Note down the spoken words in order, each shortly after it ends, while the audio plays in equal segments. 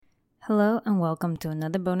Hello and welcome to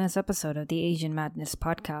another bonus episode of the Asian Madness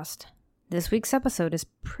podcast. This week's episode is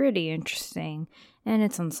pretty interesting and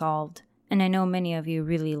it's unsolved, and I know many of you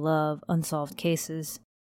really love unsolved cases.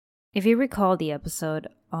 If you recall the episode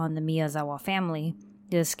on the Miyazawa family,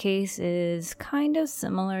 this case is kind of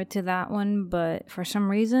similar to that one, but for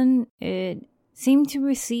some reason it seemed to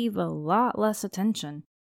receive a lot less attention.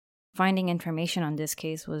 Finding information on this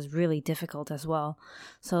case was really difficult as well,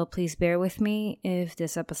 so please bear with me if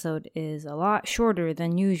this episode is a lot shorter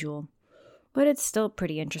than usual. But it's still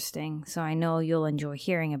pretty interesting, so I know you'll enjoy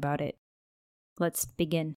hearing about it. Let's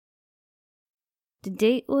begin. The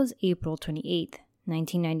date was April 28th,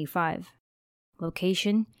 1995.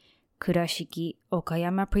 Location, Kurashiki,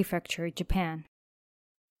 Okayama Prefecture, Japan.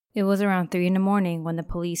 It was around 3 a.m. when the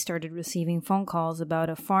police started receiving phone calls about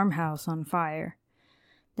a farmhouse on fire.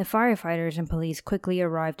 The firefighters and police quickly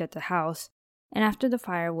arrived at the house, and after the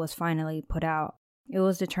fire was finally put out, it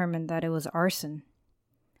was determined that it was arson.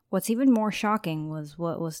 What's even more shocking was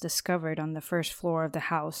what was discovered on the first floor of the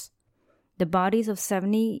house. The bodies of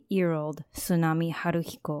 70-year-old Tsunami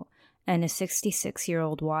Haruhiko and his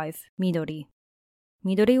 66-year-old wife, Midori.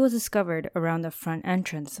 Midori was discovered around the front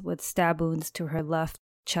entrance with stab wounds to her left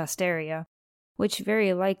chest area, which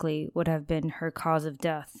very likely would have been her cause of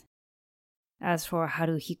death. As for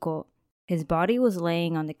Haruhiko, his body was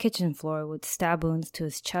laying on the kitchen floor with stab wounds to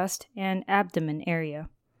his chest and abdomen area.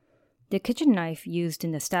 The kitchen knife used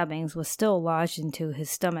in the stabbings was still lodged into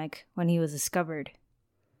his stomach when he was discovered.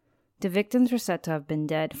 The victims were said to have been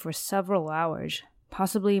dead for several hours,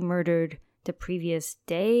 possibly murdered the previous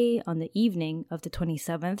day on the evening of the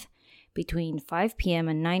 27th between 5 p.m.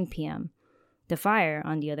 and 9 p.m. The fire,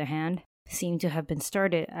 on the other hand, seemed to have been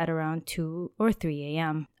started at around 2 or 3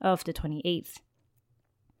 a.m. of the 28th.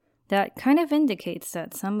 That kind of indicates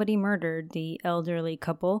that somebody murdered the elderly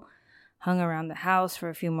couple, hung around the house for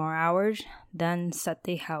a few more hours, then set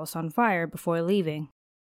the house on fire before leaving.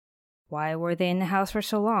 Why were they in the house for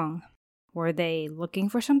so long? Were they looking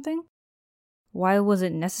for something? Why was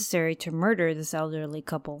it necessary to murder this elderly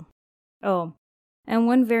couple? Oh, and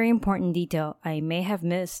one very important detail I may have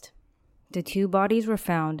missed. The two bodies were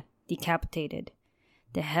found decapitated.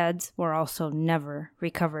 The heads were also never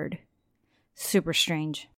recovered. Super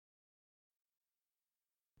strange.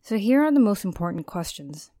 So here are the most important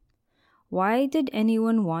questions. Why did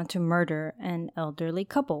anyone want to murder an elderly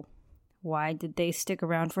couple? Why did they stick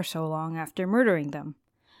around for so long after murdering them?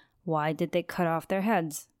 Why did they cut off their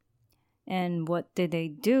heads? And what did they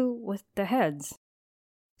do with the heads?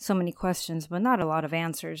 So many questions, but not a lot of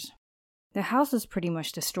answers. The house was pretty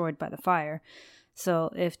much destroyed by the fire,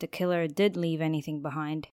 so if the killer did leave anything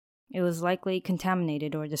behind, it was likely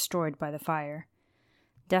contaminated or destroyed by the fire.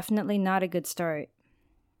 Definitely not a good start.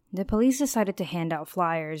 The police decided to hand out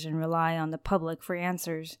flyers and rely on the public for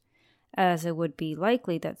answers, as it would be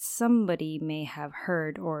likely that somebody may have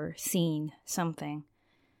heard or seen something.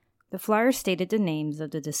 The flyers stated the names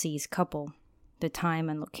of the deceased couple, the time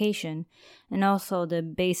and location, and also the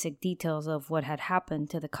basic details of what had happened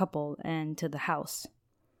to the couple and to the house.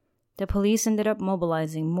 The police ended up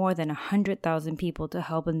mobilizing more than 100,000 people to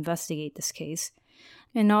help investigate this case,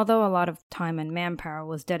 and although a lot of time and manpower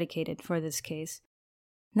was dedicated for this case,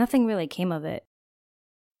 nothing really came of it.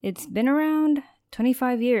 It's been around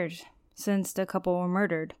 25 years since the couple were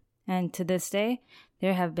murdered, and to this day,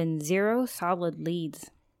 there have been 0 solid leads.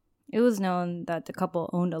 It was known that the couple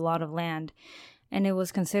owned a lot of land, and it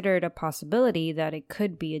was considered a possibility that it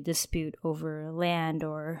could be a dispute over land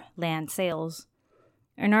or land sales.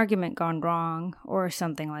 An argument gone wrong, or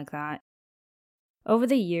something like that. Over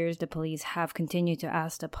the years, the police have continued to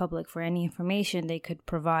ask the public for any information they could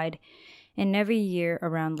provide, and every year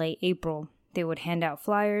around late April, they would hand out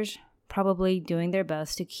flyers, probably doing their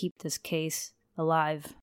best to keep this case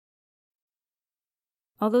alive.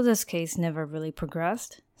 Although this case never really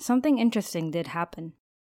progressed, something interesting did happen.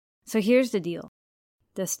 So here's the deal.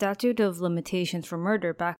 The statute of limitations for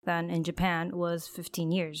murder back then in Japan was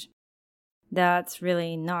 15 years. That's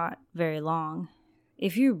really not very long.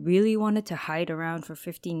 If you really wanted to hide around for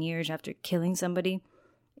 15 years after killing somebody,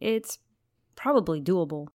 it's probably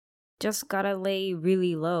doable. Just gotta lay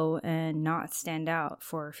really low and not stand out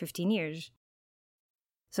for 15 years.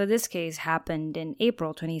 So this case happened in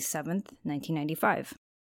April 27th, 1995.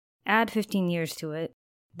 Add 15 years to it,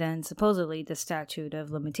 then supposedly the statute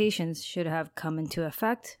of limitations should have come into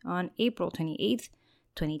effect on April 28th,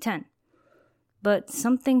 2010. But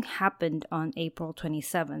something happened on April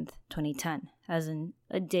 27th, 2010, as in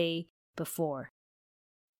a day before.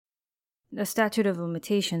 The statute of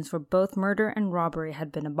limitations for both murder and robbery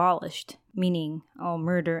had been abolished, meaning all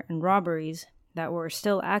murder and robberies that were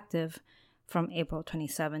still active from April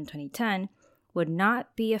 27, 2010, would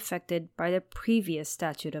not be affected by the previous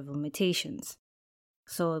statute of limitations.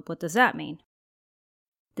 So what does that mean?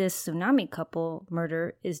 This tsunami couple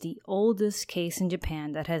murder is the oldest case in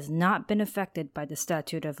Japan that has not been affected by the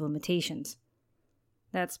statute of limitations.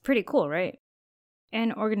 That's pretty cool, right?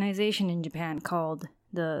 An organization in Japan called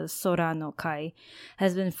the Sora no Kai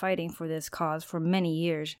has been fighting for this cause for many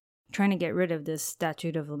years, trying to get rid of this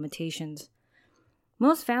statute of limitations.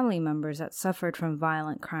 Most family members that suffered from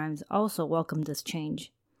violent crimes also welcomed this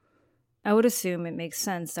change. I would assume it makes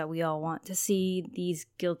sense that we all want to see these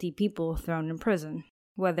guilty people thrown in prison,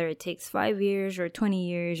 whether it takes 5 years or 20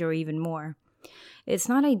 years or even more. It's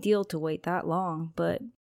not ideal to wait that long, but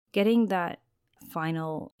getting that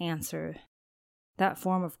final answer, that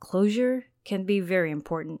form of closure, can be very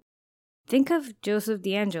important. Think of Joseph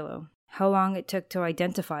DeAngelo, how long it took to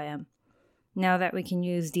identify him. Now that we can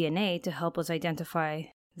use DNA to help us identify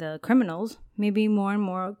the criminals, maybe more and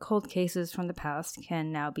more cold cases from the past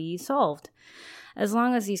can now be solved. As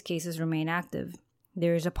long as these cases remain active,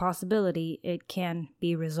 there is a possibility it can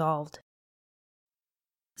be resolved.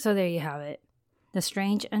 So there you have it, the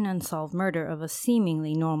strange and unsolved murder of a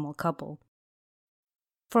seemingly normal couple.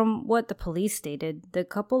 From what the police stated, the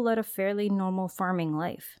couple led a fairly normal farming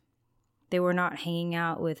life. They were not hanging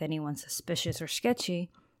out with anyone suspicious or sketchy,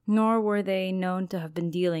 nor were they known to have been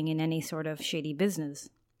dealing in any sort of shady business.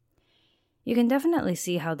 You can definitely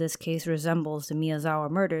see how this case resembles the Miyazawa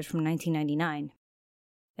murders from 1999.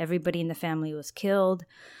 Everybody in the family was killed.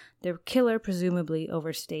 The killer presumably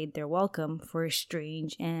overstayed their welcome for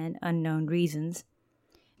strange and unknown reasons.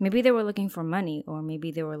 Maybe they were looking for money, or maybe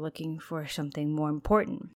they were looking for something more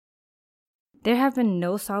important. There have been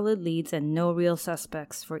no solid leads and no real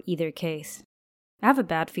suspects for either case. I have a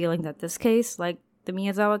bad feeling that this case, like the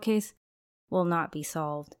Miyazawa case, will not be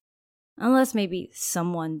solved. Unless maybe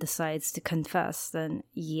someone decides to confess, then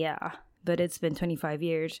yeah, but it's been 25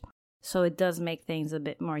 years, so it does make things a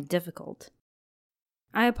bit more difficult.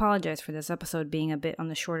 I apologize for this episode being a bit on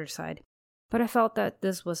the shorter side, but I felt that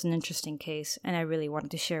this was an interesting case and I really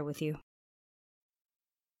wanted to share with you.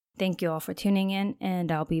 Thank you all for tuning in,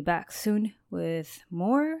 and I'll be back soon with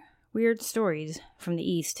more weird stories from the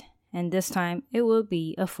East, and this time it will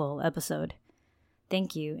be a full episode.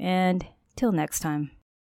 Thank you, and till next time.